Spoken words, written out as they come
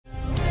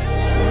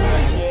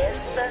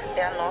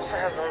nossa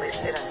razão da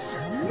esperança.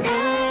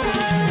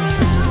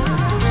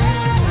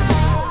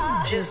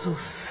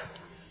 Jesus.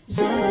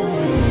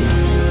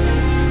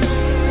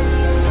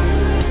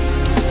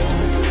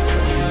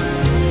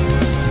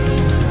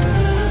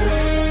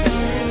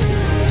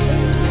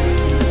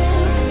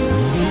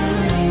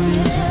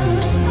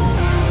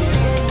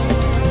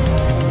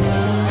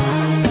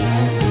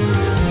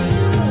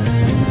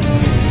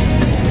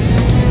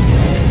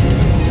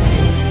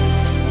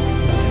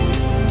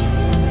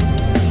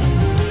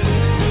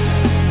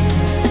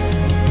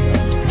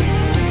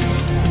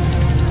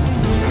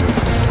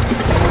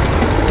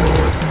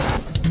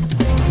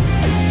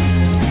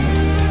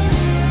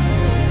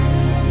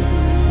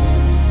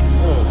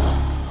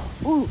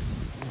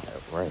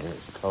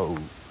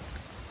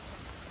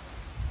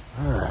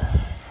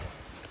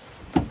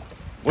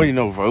 Well, you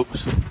know,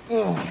 folks.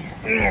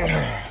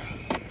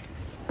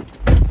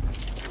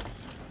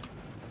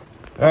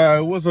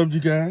 What's up, you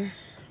guys?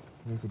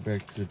 Welcome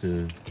back to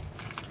the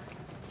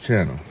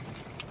channel.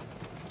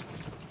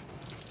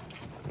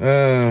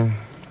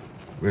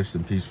 Rest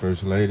in peace,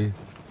 First Lady.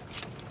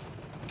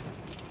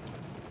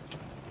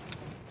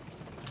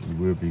 You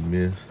will be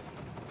missed.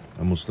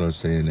 I'm gonna start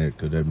saying that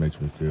because that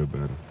makes me feel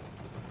better.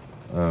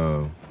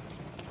 Where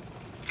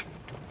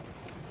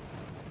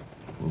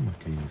my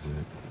keys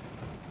at?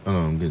 Oh,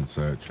 I'm getting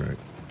sidetracked.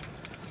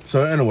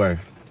 So anyway,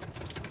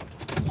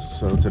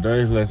 so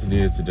today's lesson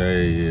is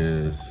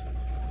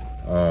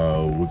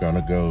we're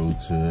gonna go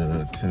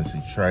to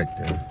Tennessee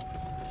Tractor,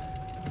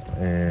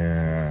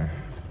 and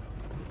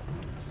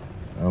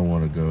I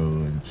want to go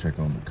and check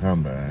on the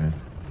combine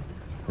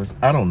because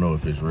I don't know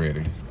if it's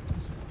ready.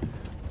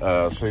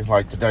 Seems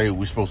like today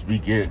we're supposed to be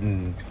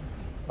getting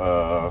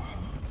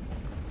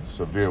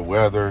severe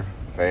weather,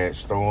 bad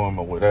storm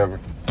or whatever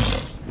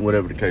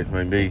the case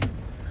may be.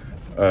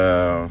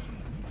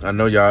 I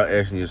know y'all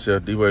asking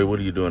yourself, D-Way, what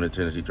are you doing at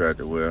Tennessee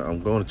Tractor? Well,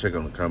 I'm going to check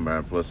on the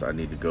combine, plus I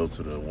need to go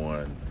to the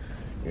one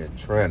in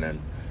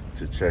Trenton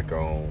to to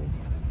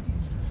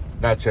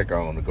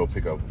go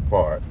pick up a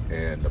part,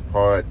 and the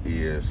part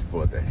is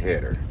for the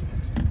header,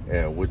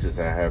 and which is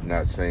I have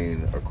not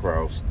seen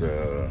across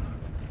the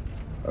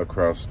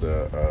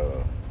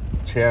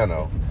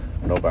channel.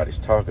 Nobody's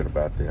talking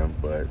about them,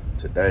 but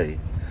today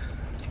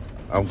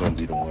I'm gonna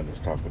be the one that's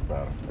talking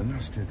about them. And I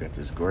still got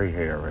this gray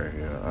hair right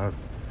here.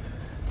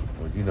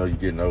 Well, you know, you're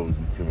getting old,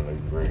 you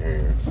accumulating gray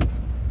hairs.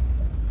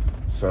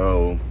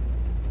 So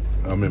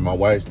I'm in my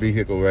wife's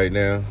vehicle right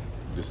now.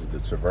 This is the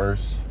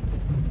Traverse,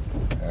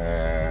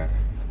 and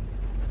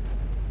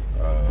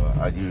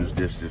I use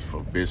this just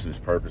for business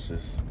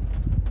purposes,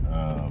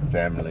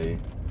 family,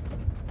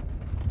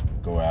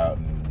 go out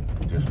and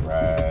just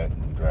ride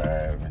and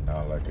drive and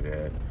all like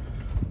that.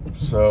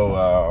 So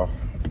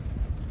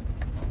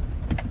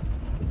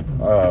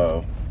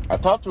I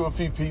talked to a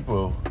few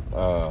people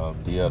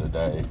the other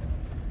day,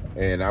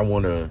 and I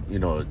want to,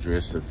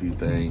 address a few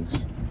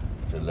things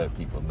to let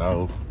people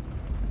know.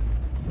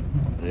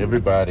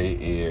 Everybody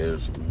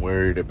is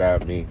worried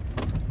about me.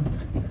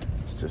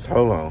 Just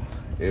hold on.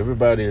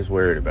 Everybody is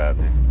worried about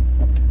me.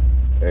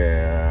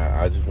 And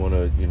I just want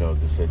to,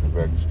 just set the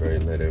record straight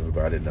and let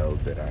everybody know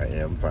that I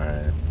am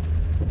fine.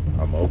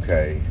 I'm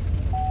okay.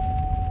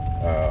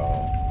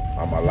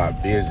 I'm a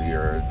lot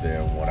busier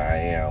than what I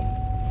am.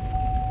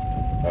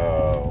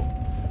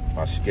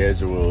 My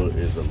schedule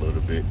is a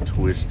little bit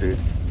twisted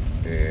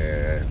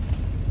and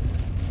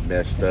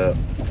messed up,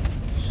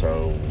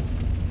 so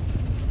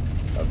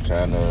I'm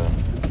trying to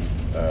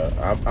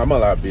I'm a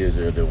lot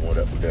busier than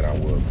than I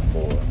was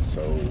before.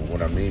 So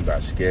what I mean by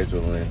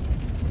scheduling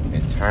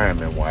and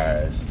timing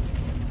wise,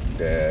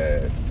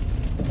 that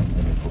let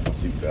me put my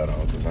seatbelt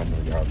on because I know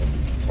y'all gonna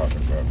be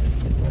talking about me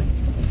like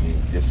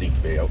your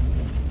seatbelt.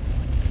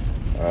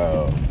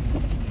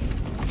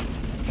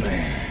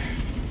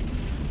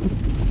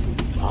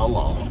 How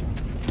long?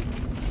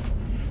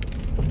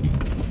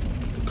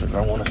 Because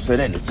I want to set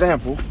an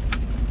example.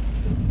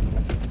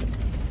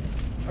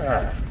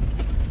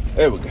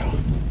 There we go.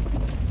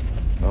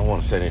 I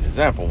want to set an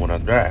example when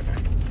I'm driving.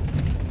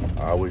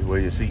 Always wear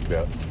your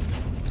seatbelt.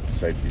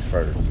 Safety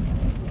first.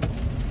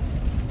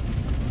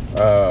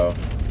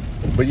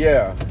 But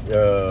yeah,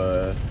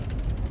 the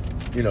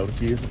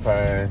kids are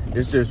fine.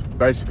 It's just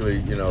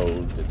basically,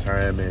 the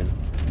timing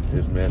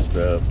is messed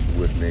up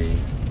with me.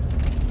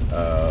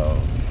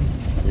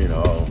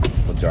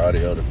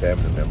 Majority of the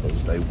family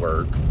members, they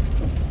work.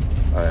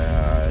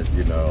 I'm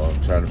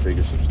trying to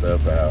figure some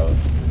stuff out,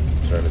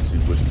 trying to see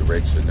which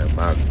direction am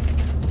I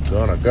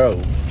gonna go.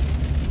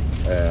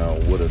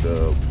 What are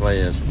the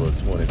plans for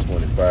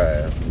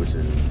 2025, which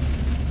is,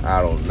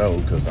 I don't know,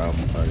 because I'm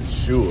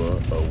unsure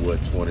of what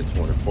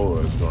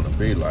 2024 is gonna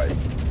be like.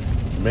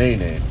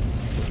 Meaning,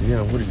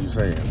 what are you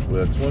saying?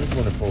 Well,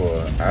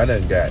 2024, I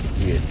done got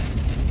hit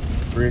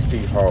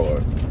pretty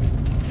hard.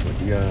 But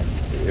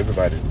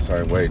everybody's the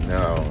same way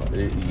now.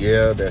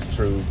 Yeah, that's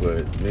true,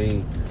 but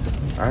me,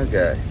 I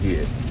got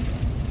hit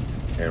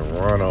and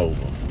run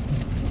over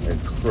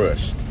and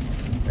crushed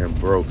and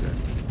broken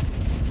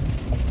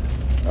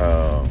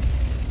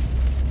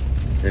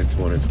in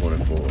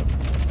 2024.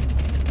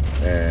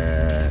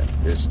 And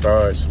it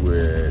starts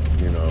with,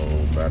 you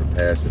know, by the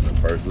passing of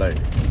First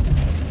Lady.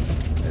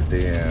 And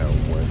then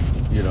when,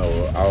 you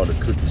know, all the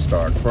cookies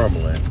start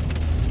crumbling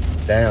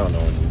down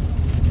on you,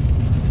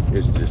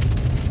 it's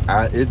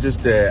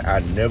just that I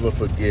never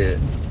forget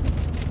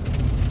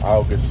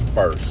August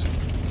 1st,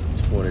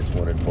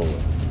 2024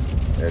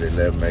 at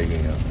 11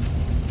 a.m.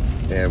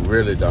 And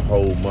really the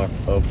whole month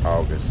of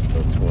August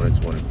of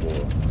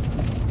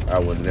 2024. I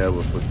will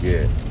never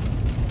forget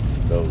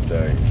those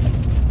days.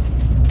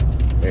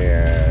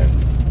 And,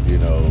 you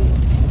know,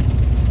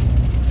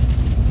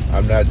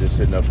 I'm not just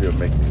sitting up here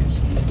making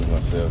excuses for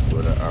myself,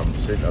 but I'm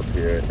sitting up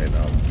here and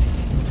I'm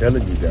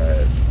telling you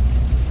guys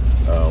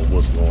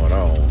what's going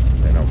on.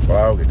 And I'm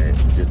vlogging it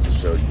just to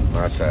show you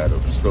my side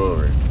of the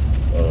story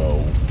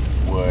of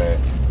what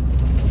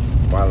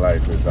my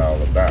life is all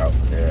about.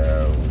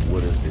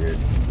 What is it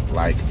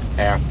like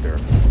after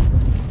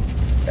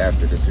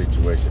the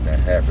situation that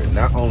happened?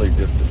 Not only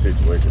just the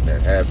situation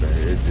that happened,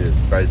 it's just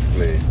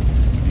basically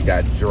you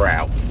got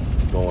drought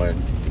going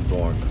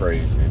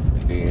crazy.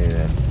 And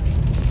then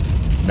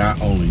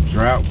not only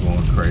drought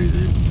going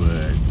crazy,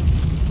 but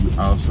you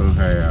also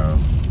have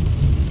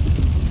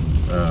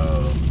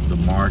the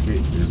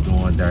market is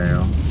going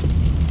down.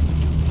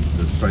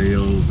 The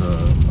sales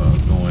are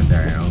going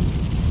down.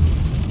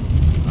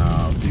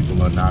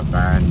 People are not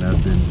buying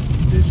nothing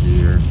this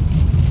year.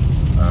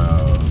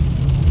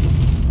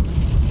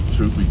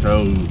 Truth be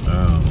told,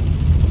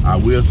 I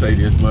will say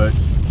this much.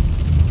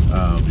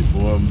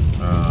 Before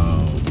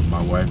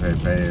my wife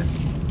had passed,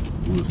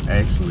 we was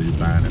actually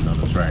buying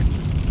another tractor.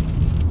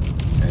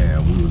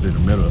 And we was in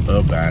the middle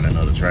of buying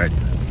another tractor.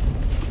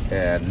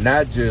 And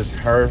not just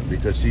her,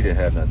 because she didn't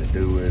have nothing to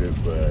do with it,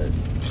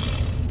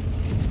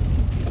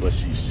 but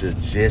she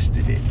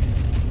suggested it.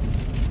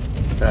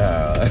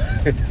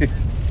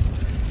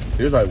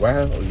 He was like,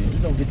 wow, you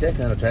don't get that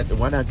kind of tractor.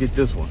 Why not get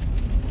this one?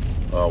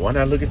 Why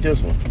not look at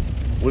this one?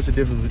 What's the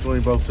difference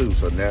between both two?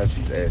 So now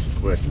she's asking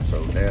questions.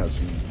 So now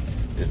she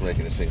is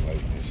making it seem like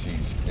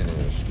she's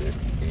interested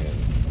in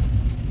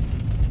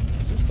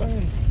this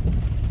thing.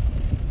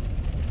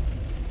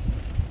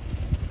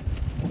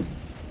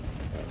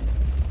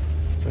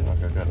 Seems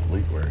like I got a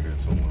leak right here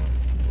somewhere.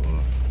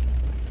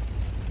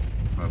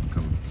 Probably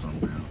coming from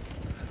somewhere else.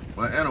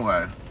 But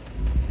anyway,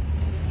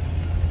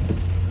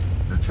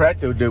 the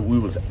tractor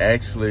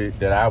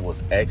that I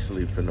was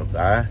actually finna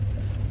buy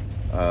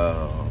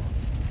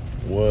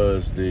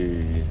was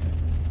the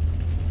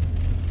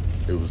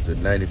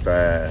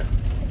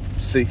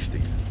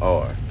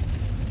 9560R.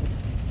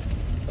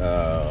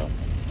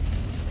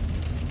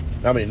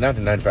 I mean, not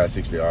the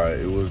 9560R.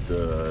 It was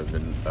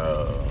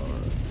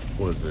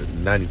what was it,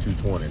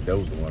 9220. That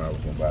was the one I was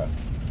gonna buy.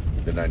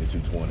 The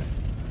 9220.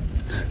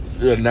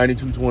 The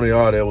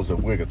 9220R. That was a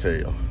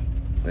Wiggletail,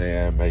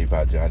 and made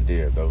by John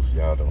Deere. Those of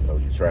y'all don't know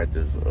your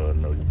tractors or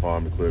know your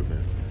farm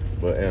equipment.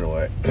 But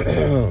anyway,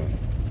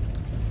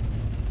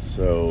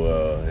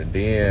 so and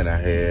then I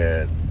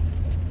had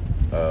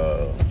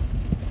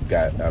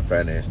I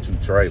financed 2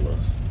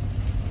 trailers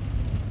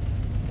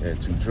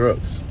and 2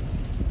 trucks.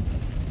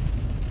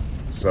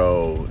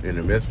 So in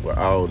the midst of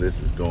all this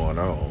is going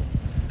on,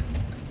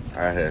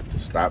 I had to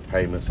stop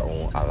payments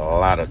on a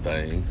lot of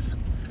things.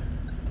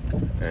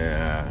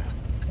 And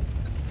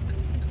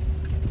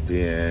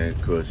then,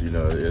 cause you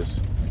know,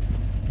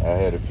 I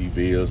had a few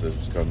bills that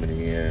was coming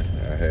in.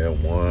 I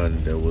had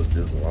one that was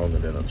just longer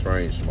than a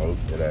train smoke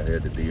that I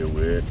had to deal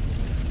with.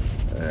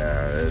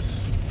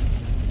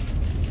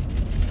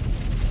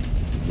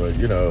 But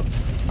you know,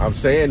 I'm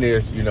saying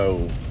this, you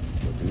know,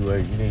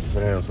 you need to sit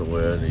down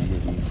somewhere and you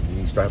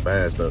need to stop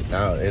buying stuff.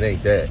 No, it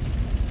ain't that.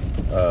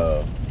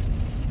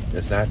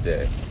 It's not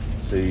that.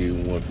 See,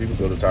 when people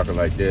go to talking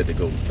like that, they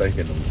go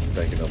thinking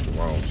of the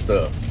wrong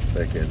stuff,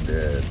 thinking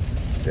that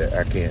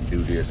I can't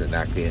do this and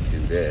I can't do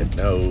that.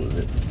 No,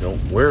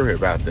 don't worry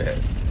about that.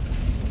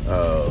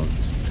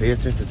 Just pay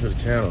attention to the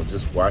channel.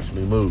 Just watch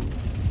me move.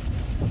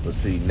 But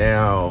see,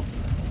 now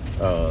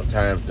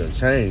times done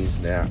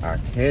changed. Now I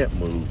can't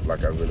move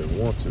like I really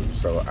want to.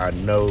 So I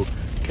know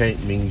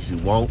can't means you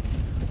won't.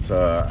 So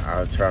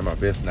I'll try my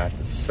best not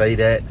to say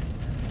that.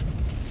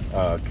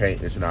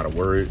 Can't is not a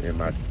word in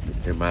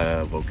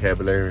my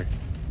vocabulary,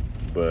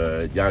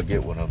 but y'all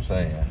get what I'm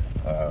saying.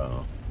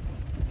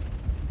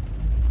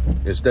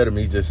 Instead of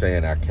me just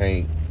saying I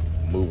can't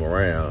move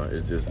around,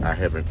 it's just I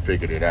haven't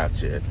figured it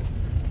out yet.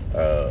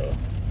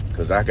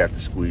 Cause I got to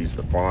squeeze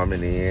the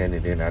farming in,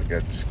 and then I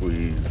got to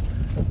squeeze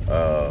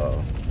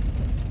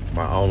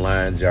my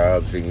online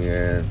jobs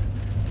in,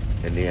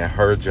 and then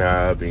her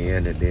job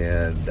in, and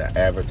then the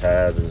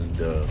advertising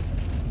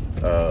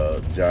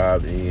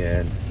job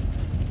in.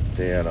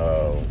 Then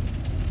I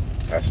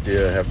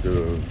still have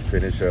to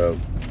finish up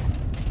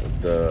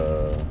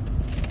the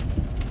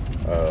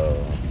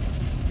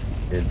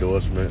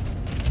endorsement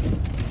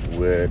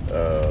with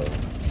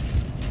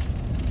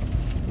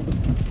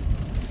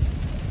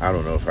I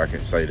don't know if I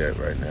can say that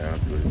right now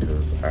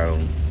because I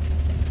don't.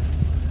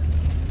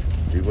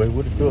 Wait,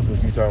 what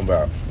endorsement you talking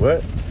about?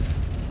 What?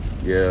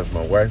 Yeah,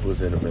 my wife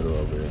was in the middle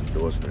of an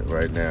endorsement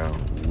right now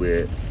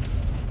with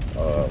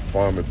a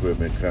farm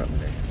equipment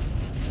company,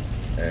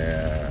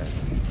 and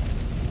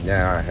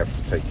now I have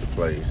to take the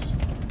place,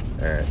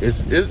 and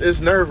it's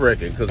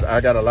nerve-wracking because I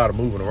got a lot of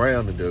moving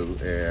around to do,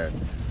 and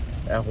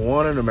that's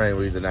one of the main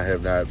reasons I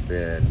have not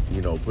been,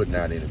 you know, putting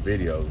out any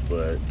videos.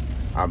 But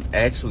I'm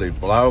actually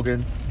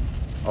vlogging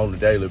on a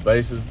daily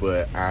basis,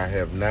 but I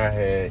have not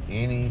had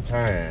any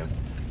time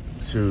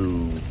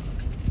to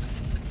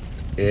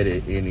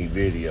edit any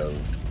video,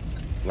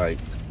 like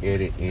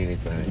edit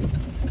anything.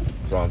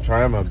 So I'm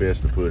trying my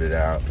best to put it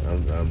out.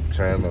 I'm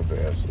trying my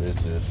best.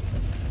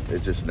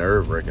 It's just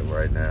nerve-wracking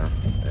right now,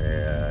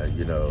 and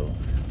you know,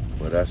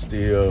 but I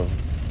still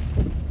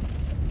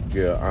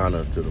give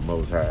honor to the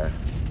Most High.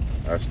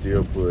 I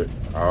still put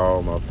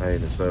all my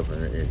pain and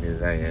suffering in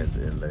His hands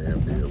and let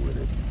Him deal with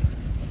it.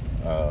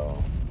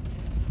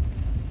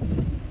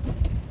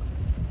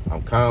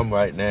 I'm calm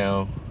right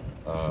now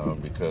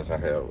because I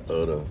have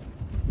other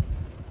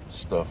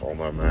stuff on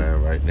my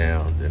mind right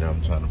now that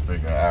I'm trying to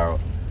figure out,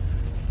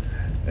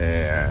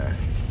 and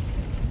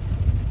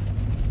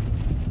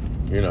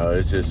you know,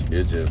 it's just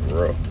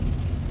rough.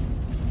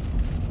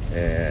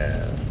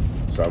 And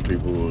some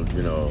people,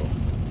 you know,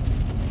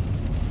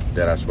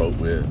 that I spoke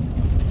with,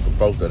 some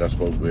folks that I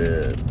spoke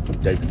with the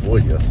day before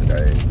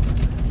yesterday,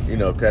 you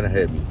know, kind of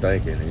had me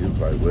thinking. He was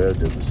like, well,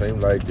 does it seem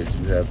like that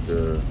you have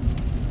to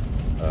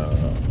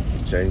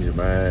change your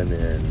mind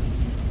in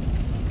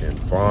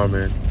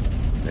farming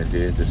and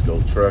then just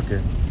go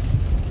trucking?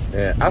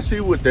 And I see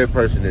what that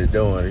person is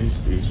doing.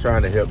 He's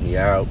trying to help me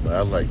out, but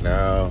I was like,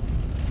 no,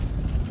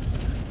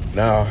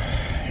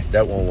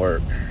 that won't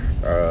work.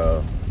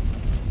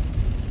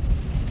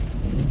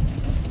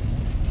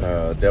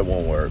 That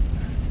won't work,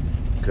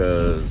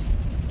 because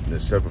the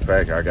simple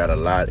fact, I got a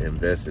lot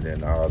invested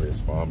in all this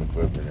farm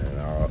equipment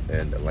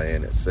and the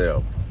land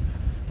itself.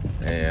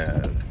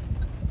 And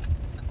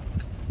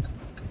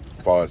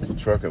as far as the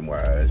trucking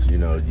wise, you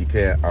know, you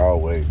can't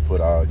always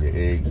put all your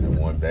eggs in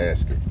one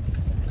basket,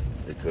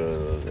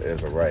 because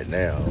as of right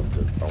now,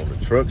 on the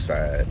truck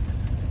side,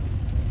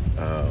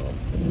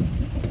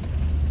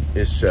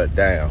 it's shut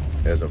down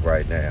as of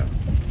right now.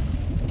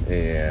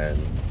 And,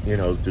 you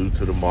know, due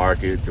to the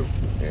market,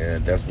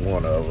 and that's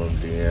one of them.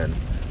 Then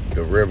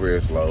the river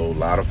is low. A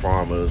lot of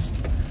farmers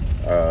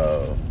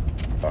are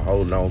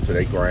holding on to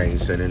their grain,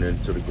 sending it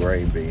into the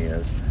grain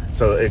bins.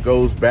 So it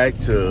goes back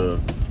to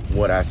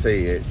what I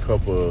said a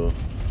couple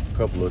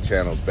of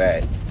channels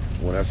back,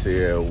 when I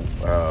said,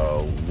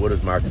 what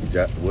does my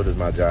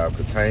job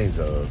contains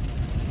of?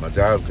 My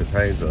job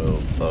contains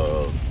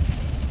of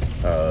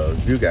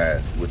you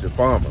guys, which are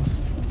farmers.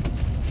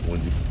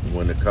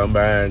 When the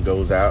combine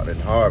goes out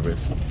and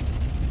harvests,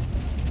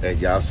 and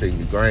y'all send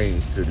your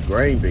grains to the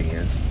grain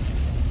bins,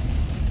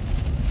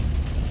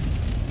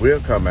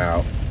 we'll come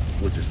out,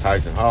 which is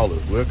Tyson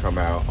Haulers, we'll come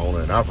out,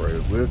 owner and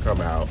operators, we'll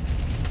come out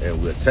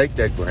and we'll take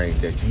that grain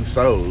that you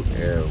sold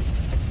and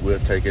we'll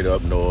take it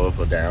up north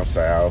or down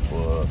south,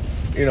 or,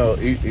 you know,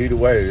 either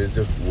way, it's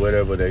just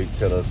whatever they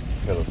tell us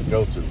to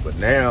go to. But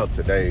now, in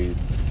today's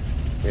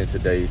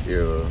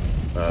era,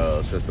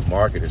 since the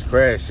market is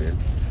crashing,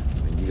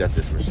 and you got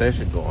this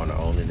recession going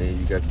on, and then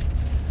you got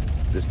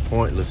this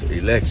pointless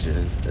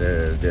election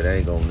that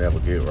ain't gonna never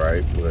get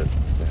right. But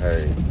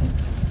hey,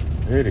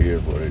 it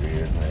is what it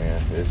is,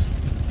 man.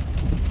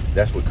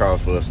 That's what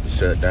caused for us to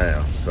shut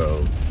down.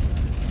 So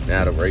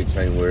now the rates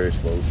ain't where it's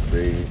supposed to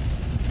be.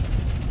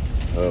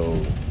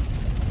 Oh,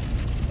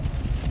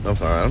 I'm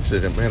sorry, I'm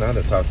sitting, man, I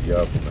done talked to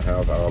y'all from the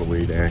house all the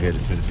way down here to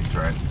Tennessee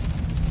Tractor.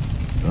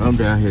 So I'm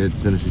down here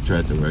at Tennessee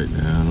Tractor right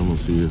now, and I'm gonna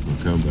see if my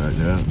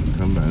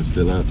combine's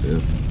still out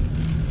there.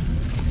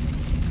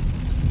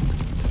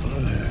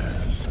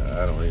 So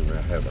I don't even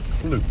have a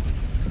clue of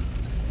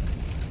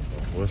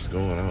what's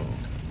going on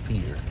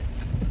here.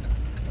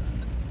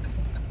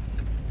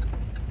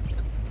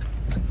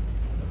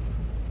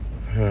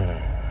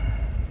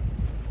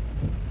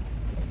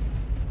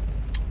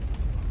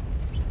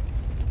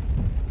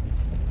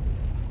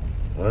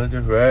 Well,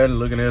 just riding,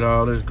 looking at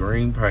all this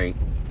green paint.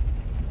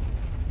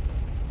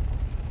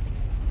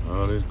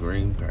 All this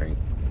green paint.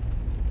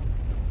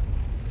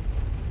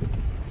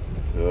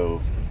 So,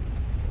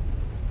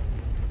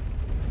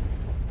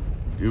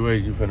 you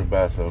finna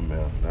buy something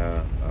else?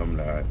 Nah, I'm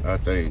not.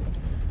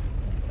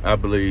 I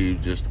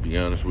believe, just to be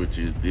honest with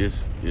you,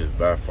 this is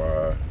by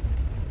far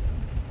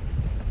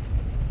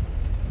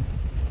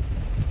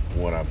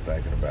what I'm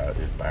thinking about,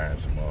 is buying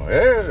some more.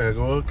 Yeah, there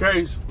go a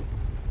case.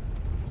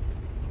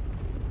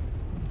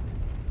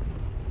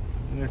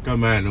 What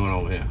combine doing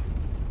over here?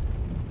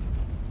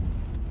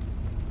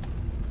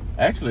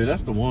 Actually,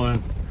 that's the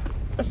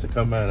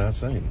combine I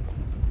seen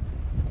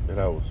that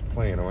I was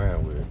playing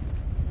around with.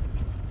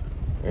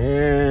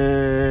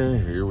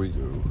 And here we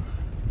go.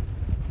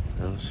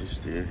 Oh, she's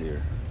still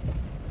here.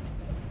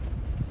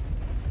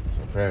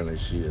 So apparently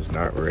she is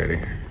not ready.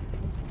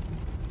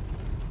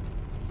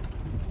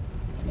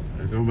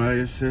 I go by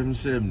at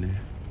 770.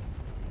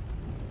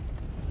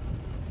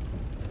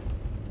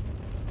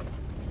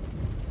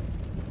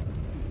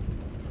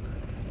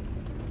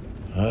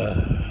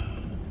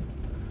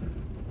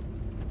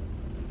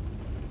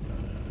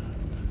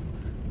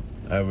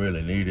 I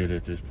really need it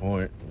at this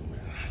point.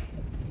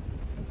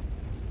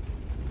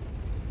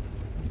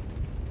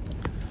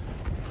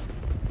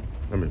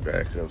 Let me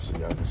back up so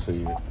y'all can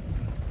see it.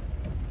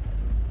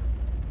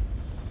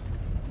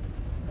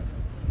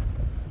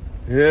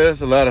 Yeah,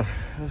 it's a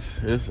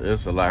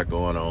lot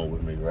going on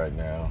with me right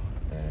now,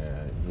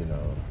 and you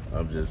know,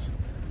 I'm just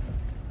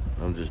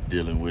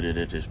dealing with it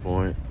at this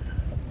point.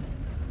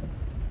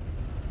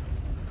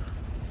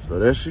 So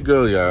there she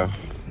go, y'all.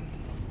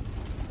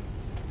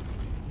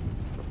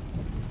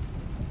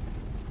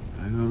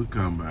 I go to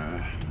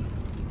combine.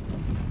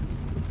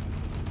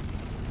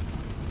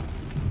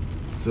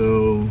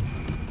 So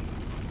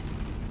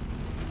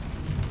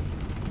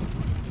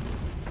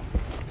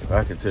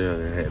I can tell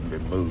it hadn't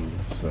been moved,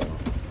 so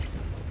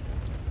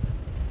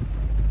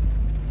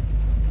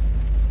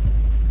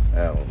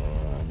I don't know.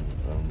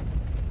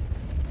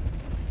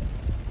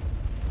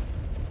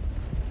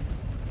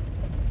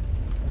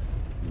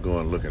 I'm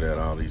going looking at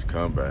all these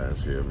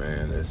combines here,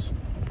 man. It's,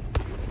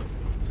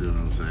 see what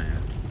I'm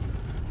saying?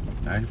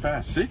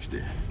 9560.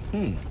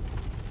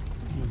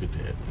 Look at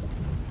that.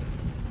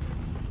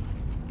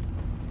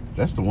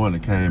 That's the one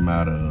that came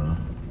out of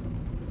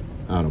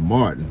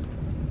Martin.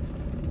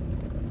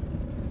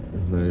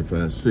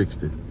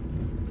 9560.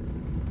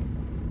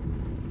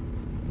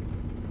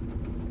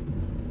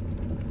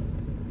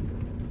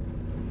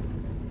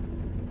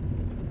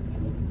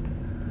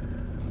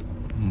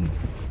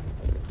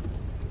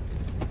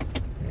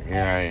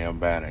 Here I am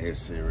buying a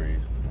S-Series,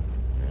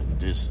 and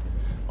this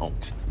on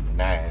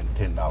 $9,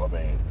 $10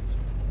 bands.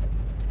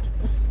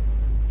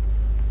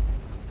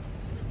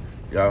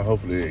 Y'all,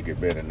 hopefully it'll get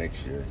better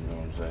next year, you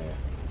know what I'm saying?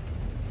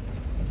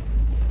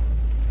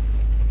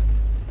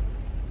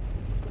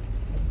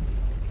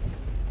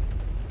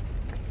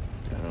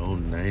 Got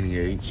old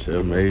 98,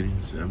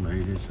 780,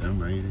 780,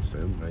 780,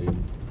 780.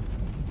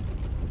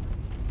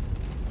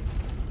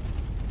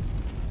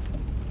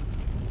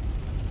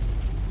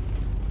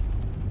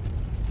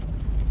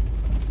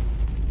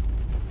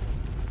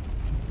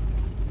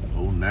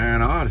 Old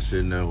 9R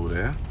sitting over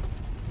there.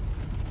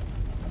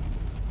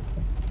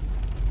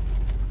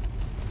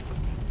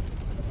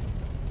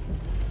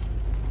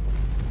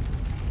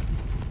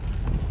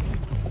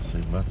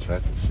 See, my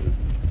tractor should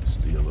be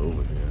still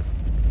over here.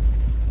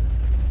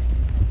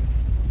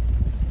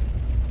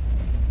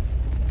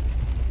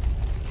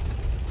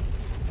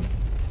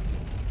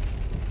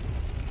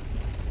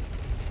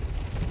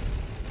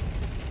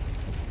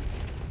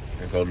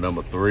 There go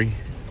number 3.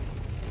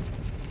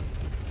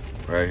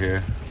 Right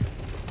here.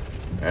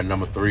 And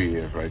number 3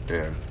 is right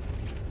there.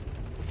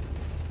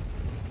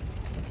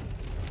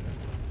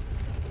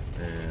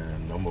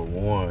 And number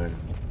 1,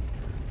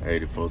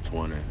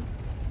 8420.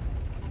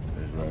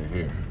 Is right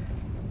here.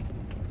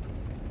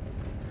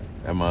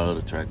 And my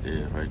other tractor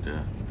is right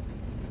there.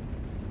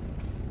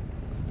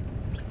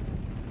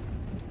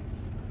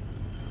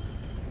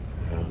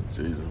 Oh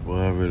Jesus, boy,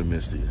 I really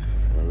missed it.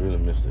 I really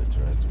missed that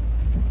tractor.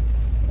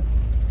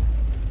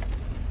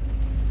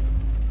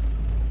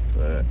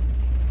 But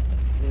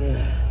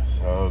yeah, it's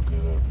all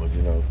good. But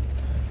you know,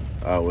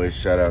 I always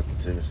shout out to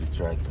Tennessee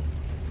Tractor.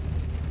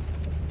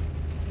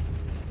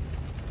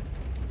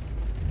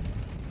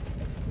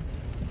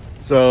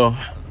 So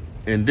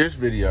in this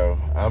video,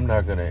 I'm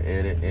not gonna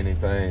edit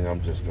anything.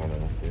 I'm just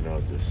gonna, you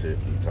know, just sit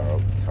and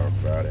talk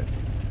about it.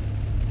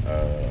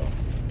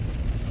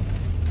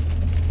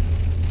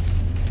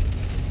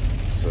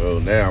 So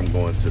now I'm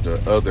going to the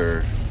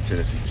other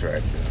Tennessee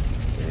Tractor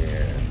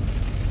in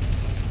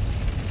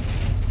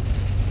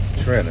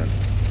Trenton.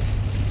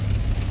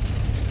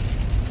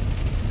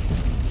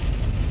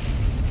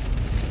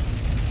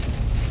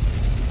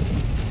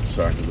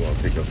 So I can go and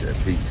pick up that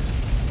piece.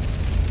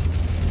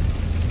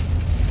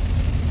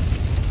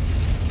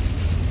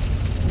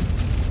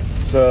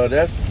 So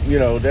that's, you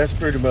know, that's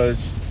pretty much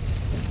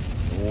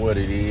what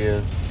it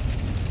is.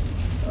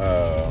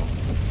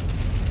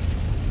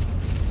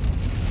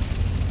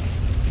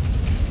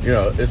 You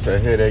know, it's a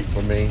headache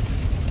for me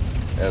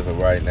as of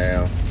right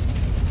now.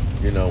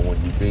 You know, when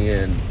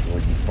you're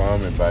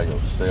farming by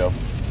yourself,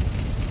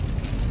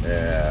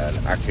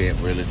 and I can't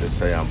really just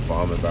say I'm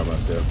farming by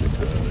myself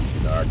because,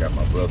 you know, I got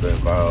my brother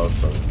involved,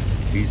 so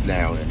he's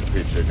now in the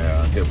picture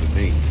now helping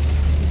me.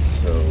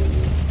 So,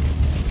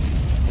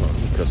 well,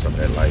 let me cut some of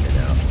that lighting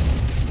out.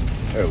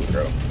 There we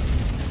go.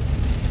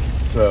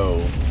 So,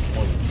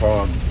 when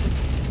you're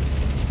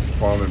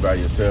farming by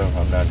yourself,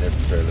 I'm not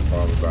necessarily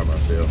farming by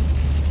myself.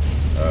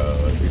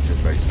 It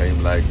just may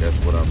seem like that's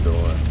what I'm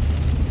doing.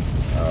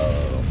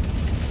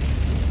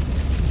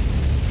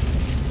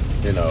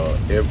 You know,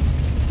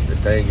 the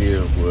thing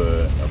is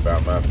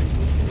about my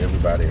people,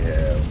 everybody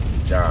have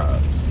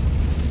jobs,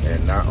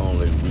 and not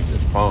only we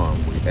just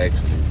farm, we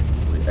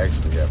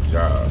actually have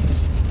jobs,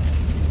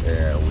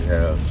 and we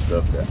have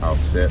stuff that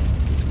offset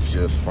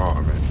just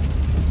farming.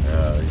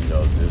 You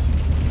know, just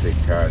pick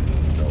cotton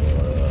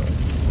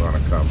or run a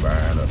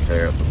combine or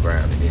tear up the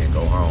ground and then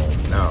go home.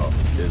 No,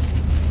 there's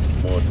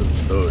more to the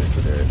story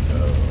to that.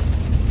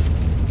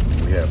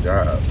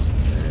 jobs.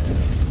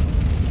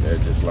 And they're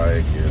just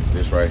like, if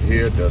this right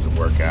here doesn't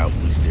work out,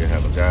 we still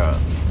have a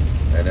job.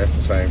 And that's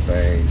the same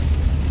thing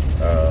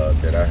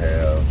that I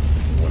have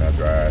when I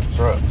drive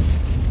trucks.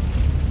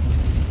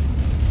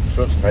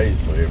 Trucks pays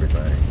for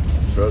everything.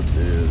 Trucks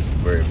is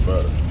bread and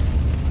butter.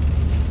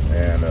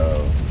 And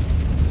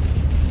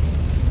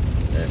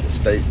the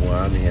state where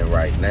I'm in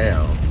right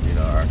now, you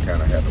know, I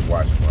kind of have to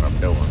watch what I'm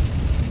doing.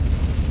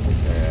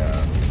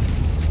 And,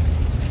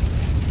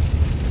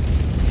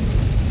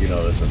 you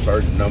know, it's a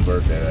certain number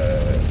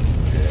that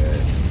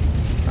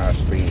I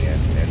spend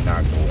and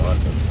not go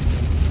under.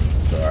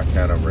 So I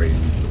kind of raise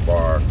the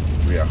bar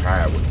real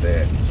high with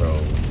that.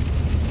 So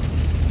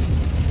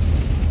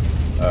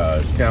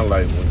it's kind of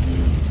like when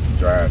you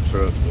drive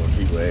trucks, when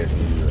people ask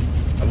you,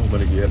 how much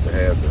money do you have to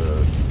have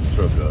the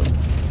truck up?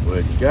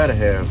 Well, you got to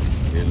have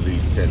at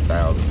least $10,000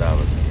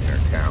 in your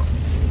account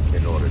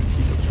in order to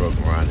keep a truck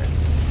running,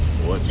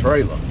 or a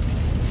trailer,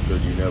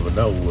 because you never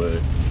know what,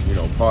 you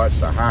know,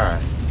 parts are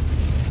high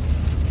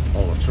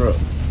on a truck.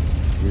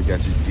 You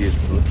got your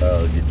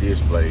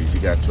displays.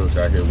 You got trucks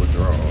out here with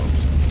drums,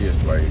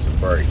 displays, and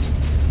brakes.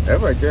 That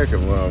right there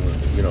can run,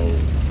 you know,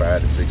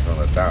 $500 to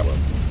 $600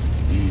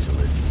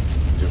 easily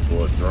just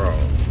for a drum.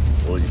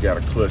 Or you got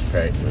a clutch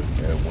pack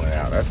that went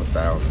out. That's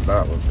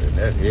 $1,000, and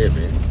that's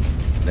heavy.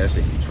 And that's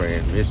in your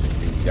transmission.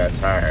 You got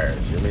tires.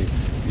 I mean,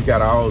 you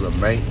got all the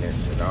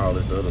maintenance and all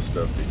this other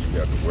stuff that you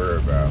got to worry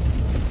about.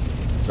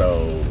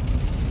 So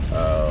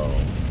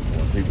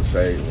when people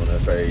say, when I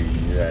say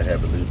you gotta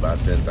have at least about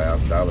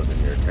 $10,000 in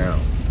your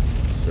account.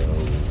 So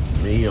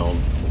me on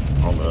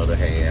the other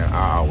hand,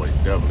 I always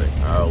double it.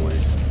 I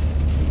always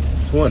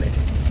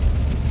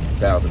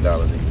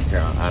 $20,000 in your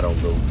account. I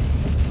don't go.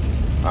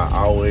 I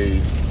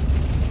always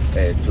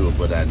add to it,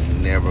 but I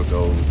never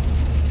go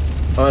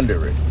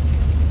under it.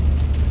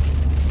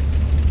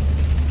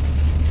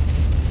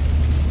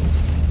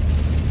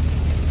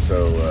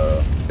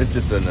 So it's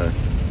just an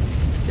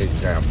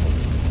example.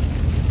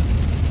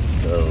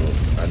 So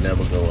I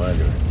never go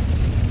under it.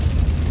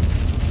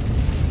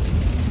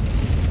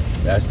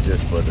 That's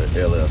just for the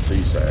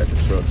LLC side, the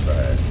truck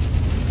side.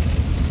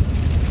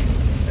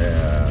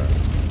 And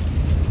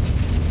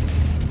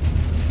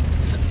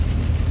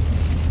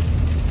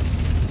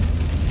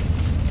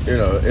you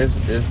know, it's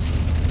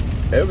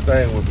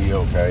everything will be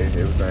okay.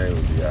 Everything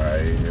will be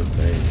alright.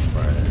 Everything is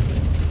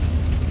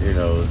fine. You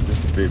know,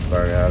 just a bit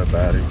burnt out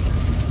about it.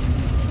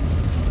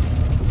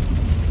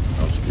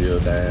 I'm still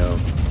down,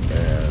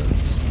 and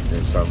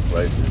in some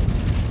places,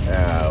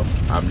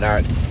 I'm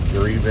not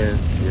grieving.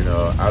 You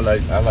know, I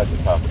like to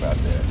talk about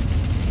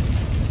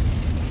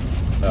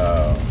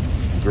that.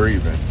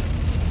 Grieving.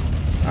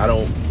 I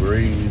don't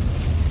grieve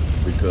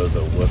because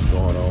of what's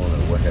going on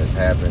and what has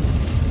happened.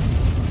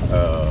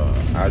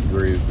 I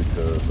grieve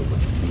because of what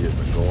the kids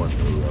are going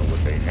through and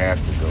what they have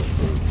to go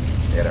through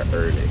at an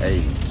early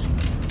age.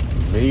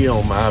 Me,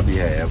 on my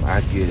behalf,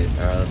 I get it.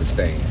 I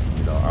understand.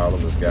 You know, all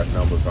of us got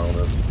numbers on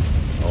us,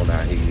 on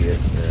our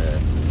heads,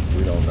 and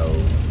we don't know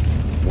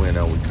when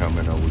are we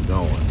coming or we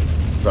going.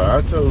 So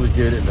I totally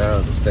get it and I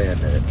understand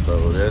that.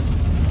 So that's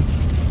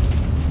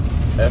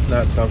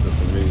not something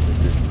for me to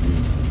just be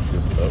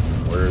up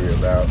and worry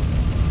about,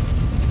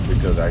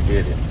 because I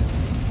get it.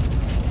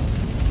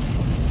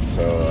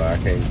 So I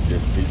can't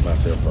just beat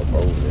myself up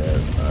over that.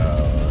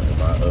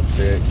 Am I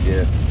upset?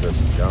 Yes. Because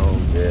it's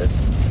gone? Yes.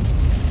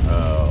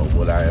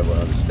 Would I ever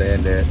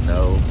understand that?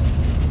 No.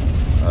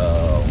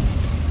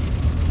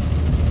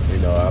 You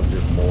know, I'm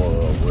just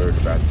more worried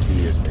about the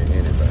kids than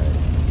anything.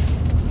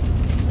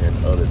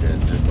 And other than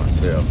just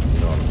myself, you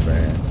know what I'm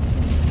saying?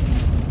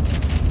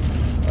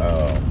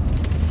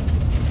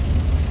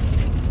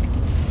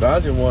 So I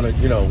just want to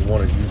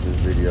use this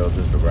video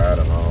just to ride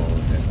along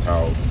and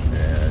talk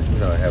and, you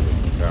know, have a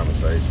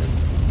conversation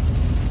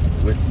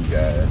with you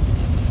guys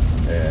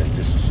and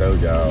just to show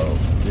y'all,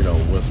 you know,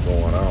 what's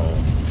going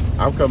on.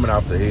 I'm coming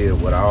off the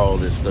head with all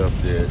this stuff.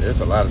 There's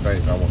a lot of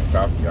things I want to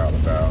talk to y'all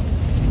about,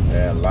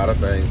 and a lot of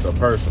things are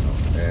personal,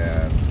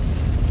 and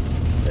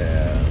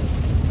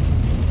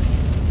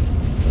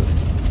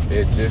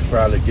it just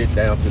probably get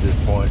down to this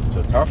point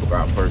to talk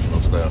about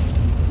personal stuff,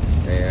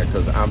 and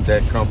because I'm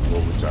that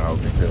comfortable with y'all,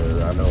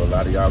 because I know a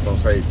lot of y'all gonna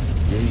say,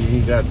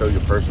 you gotta throw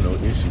your personal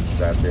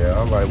issues out there.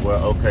 I'm like,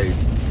 well, okay,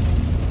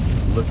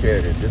 look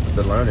at it. This is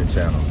the learning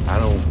channel. I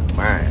don't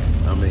mind.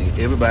 I mean,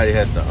 everybody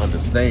has to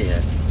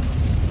understand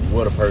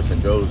what a person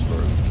goes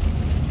through.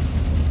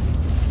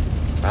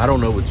 I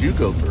don't know what you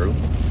go through.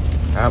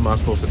 How am I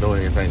supposed to know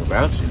anything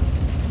about you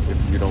if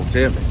you don't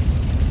tell me,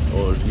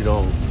 or if you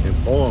don't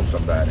inform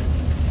somebody?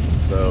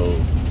 So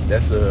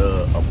that's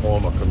a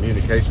form of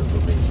communication for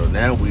me. So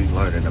now we're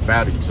learning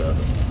about each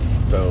other.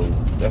 So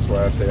that's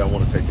why I say I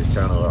want to take this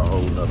channel a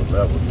whole nother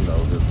level. You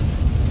know,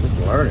 just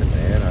learning,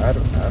 man. I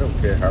don't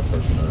care how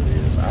personal it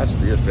is. I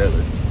still tell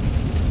it,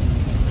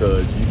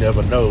 because you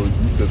never know,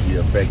 you could be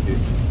affected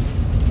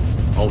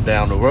on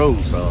down the road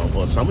some,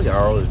 or some of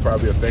y'all is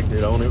probably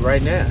affected on it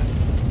right now.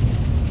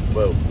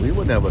 But we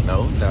would never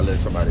know, not let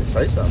somebody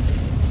say something.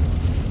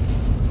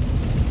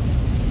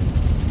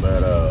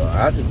 But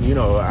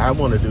I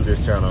want to do this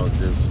channel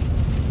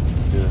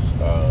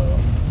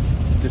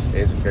just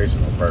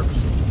educational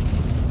purposes.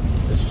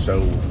 Just to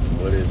show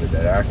what is it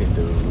that I can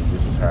do.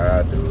 This is how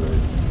I do it.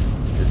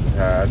 This is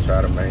how I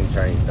try to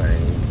maintain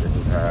things. This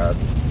is how,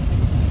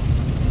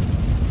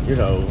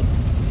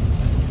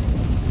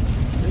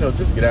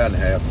 just get out and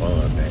have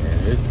fun,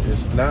 man.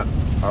 It's not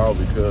all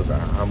because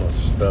how much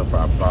stuff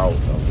I bought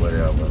or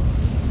whatever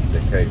the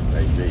case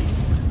may be.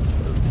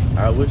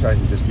 I wish I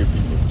could just get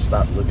people to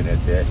stop looking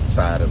at that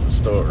side of the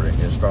story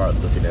and start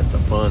looking at the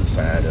fun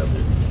side of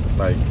it.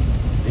 Like,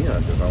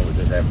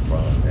 just having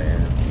fun,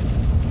 man.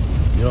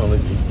 You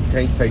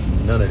can't take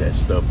none of that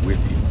stuff with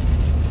you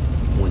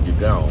when you're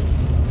gone.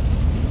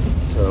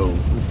 So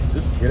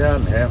just get out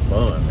and have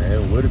fun,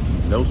 man. What if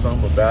you know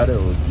something about it,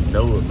 or you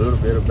know a little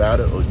bit about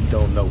it, or you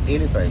don't know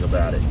anything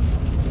about it?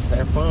 Just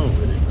have fun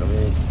with it. I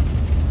mean,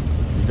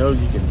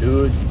 you can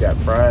do it. You got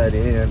pride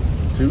in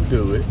to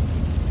do it,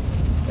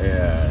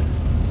 and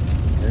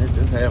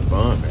just have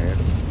fun, man.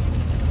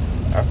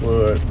 I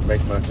would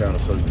make my channel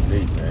so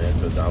unique, man,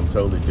 because I'm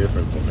totally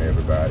different from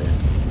everybody.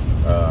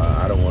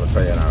 I don't want to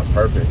say that I'm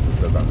perfect,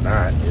 because I'm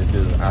not. It's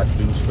just I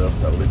do stuff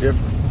totally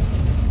different.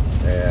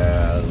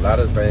 And a lot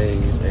of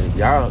things, and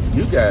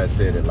you guys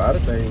said it, a lot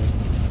of things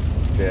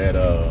that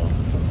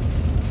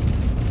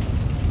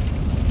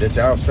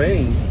y'all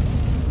seen,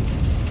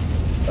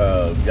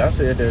 y'all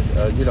said that,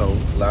 a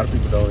lot of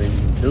people don't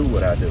even do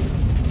what I do.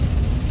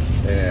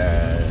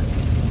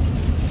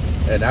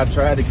 And I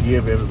try to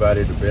give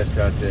everybody the best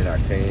content I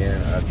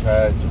can. I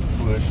try to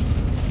push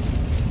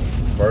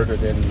further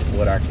than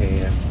what I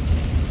can,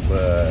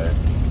 but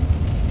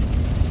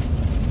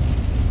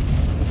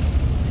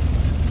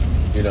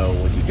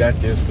when you got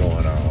this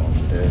going on,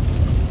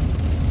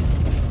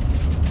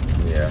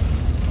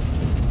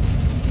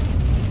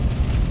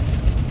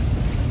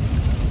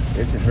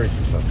 it can hurt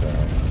you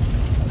sometimes.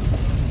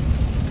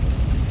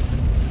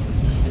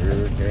 It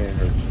sure can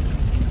hurt you.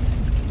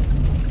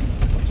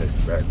 I'll take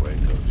the back way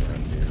and go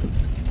down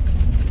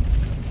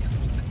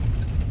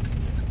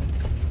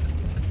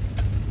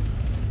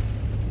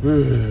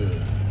here.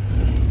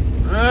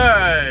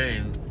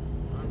 Alright,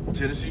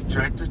 Tennessee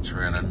tractor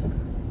training.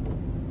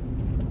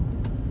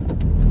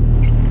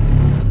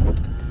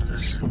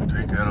 Just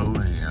take that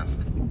over here.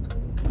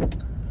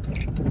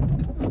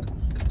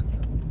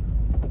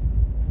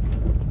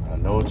 I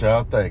know what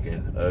y'all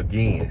thinking.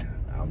 Again,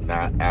 I'm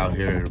not out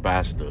here to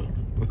buy stuff.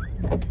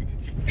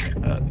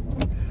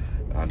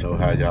 I know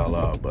how y'all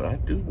are, but I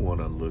do want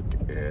to look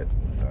at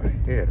a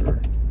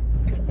header.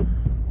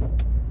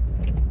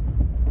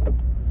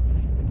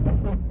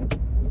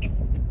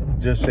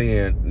 Just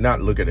saying,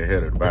 not look at the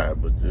header to buy,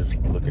 but just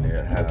looking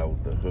at how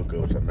the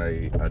hookups are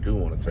made. I do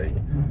want to take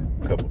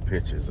a couple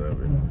pictures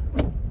of it.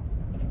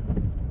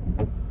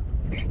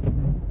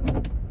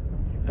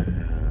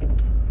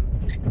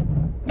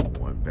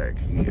 One back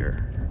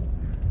here.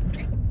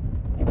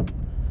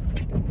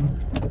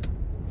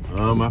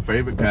 My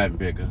favorite cotton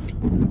picker.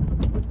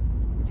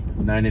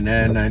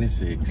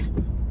 99.96.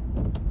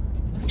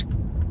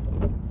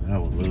 I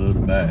would love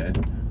to buy it.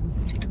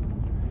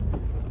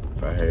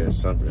 If I had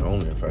something,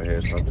 only if I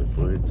had something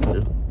for it to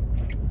do.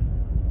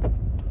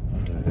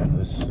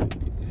 Let's see.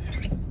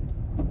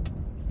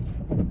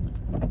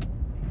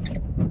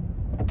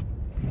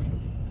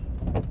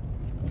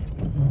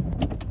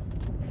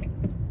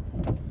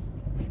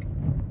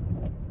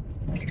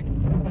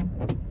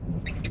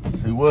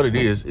 See what it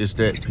is, it's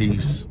that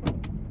piece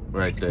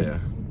right there.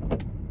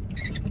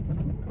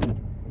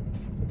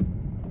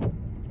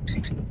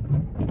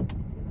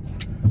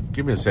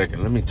 Give me a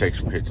second, let me take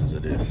some pictures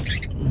of this.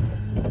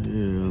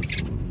 Yeah,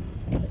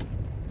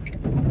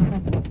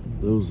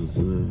 those are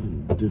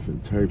a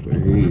different type of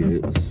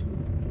heads.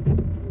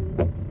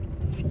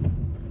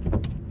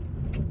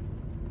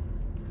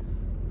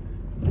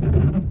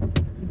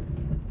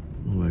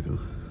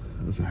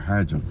 That's a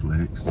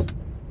Hydroflex.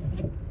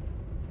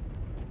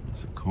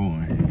 That's a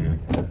coin head.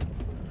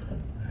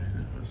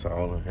 That's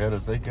all the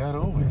headers they got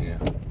over here.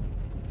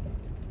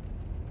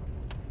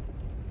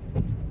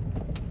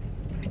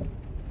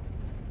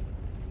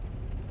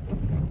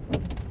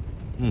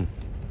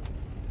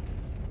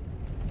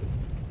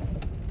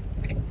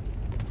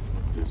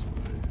 This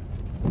way.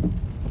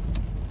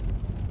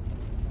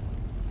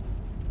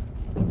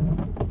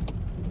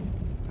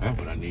 That's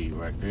what I need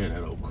right there,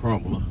 that old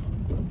crumbler.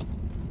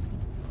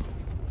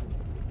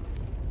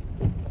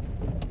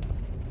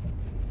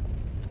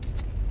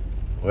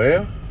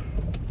 Well,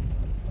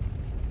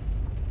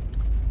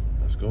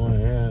 let's go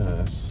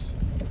ahead.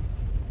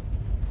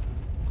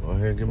 Go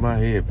ahead and get my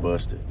head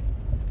busted.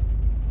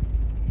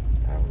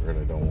 I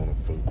really don't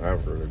want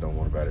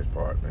to buy this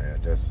part, man.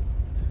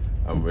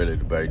 I'm really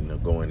debating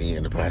of going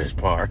in to buy this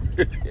part.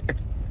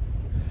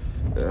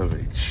 I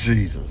mean,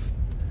 Jesus.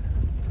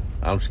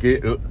 I'm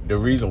scared. The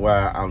reason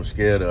why I'm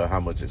scared of how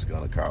much it's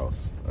gonna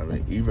cost. I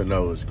mean, even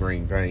though it's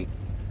green paint,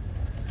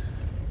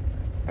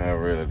 I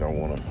really don't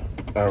want to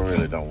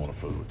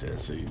fool with that.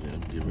 So you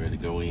get ready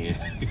to go in.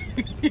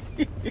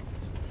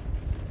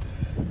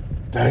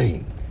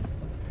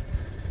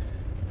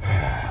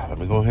 Let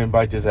me go ahead and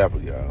bite this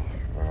apple, y'all.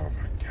 Oh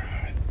my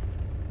God.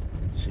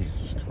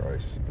 Jesus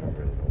Christ. I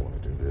really don't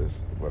want to do this,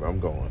 but I'm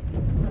going.